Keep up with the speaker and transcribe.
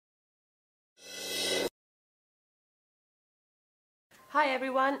Hi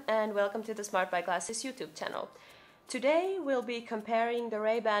everyone and welcome to the SmartBuyGlasses YouTube channel. Today we'll be comparing the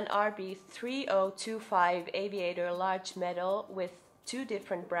Ray-Ban RB3025 Aviator large metal with two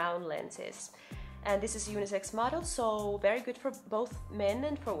different brown lenses. And this is a unisex model, so very good for both men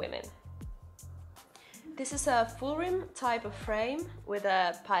and for women. This is a full rim type of frame with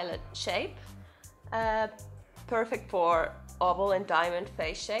a pilot shape, perfect for oval and diamond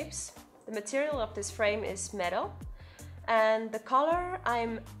face shapes. The material of this frame is metal. And the color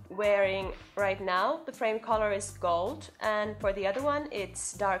I'm wearing right now, the frame color is gold, and for the other one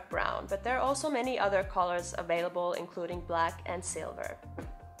it's dark brown, but there are also many other colors available, including black and silver.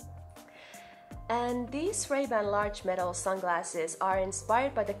 And these Ray-Ban large metal sunglasses are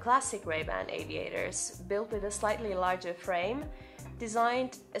inspired by the classic Ray-Ban Aviators, built with a slightly larger frame,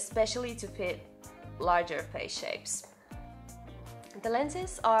 designed especially to fit larger face shapes. The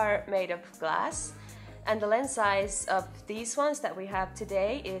lenses are made of glass, and the lens size of these ones that we have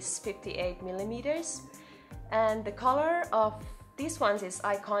today is 58 millimeters, and the color of these ones is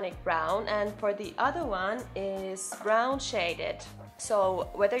iconic brown, and for the other one is brown shaded. So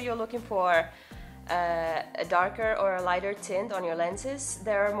whether you're looking for a darker or a lighter tint on your lenses,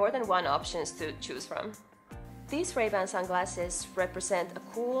 there are more than one options to choose from. These Ray-Ban sunglasses represent a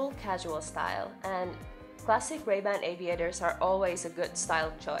cool, casual style, and classic Ray-Ban Aviators are always a good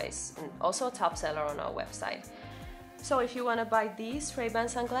style choice and also a top seller on our website. So if you want to buy these Ray-Ban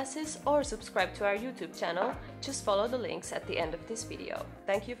sunglasses or subscribe to our YouTube channel, just follow the links at the end of this video.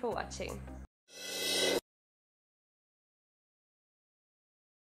 Thank you for watching.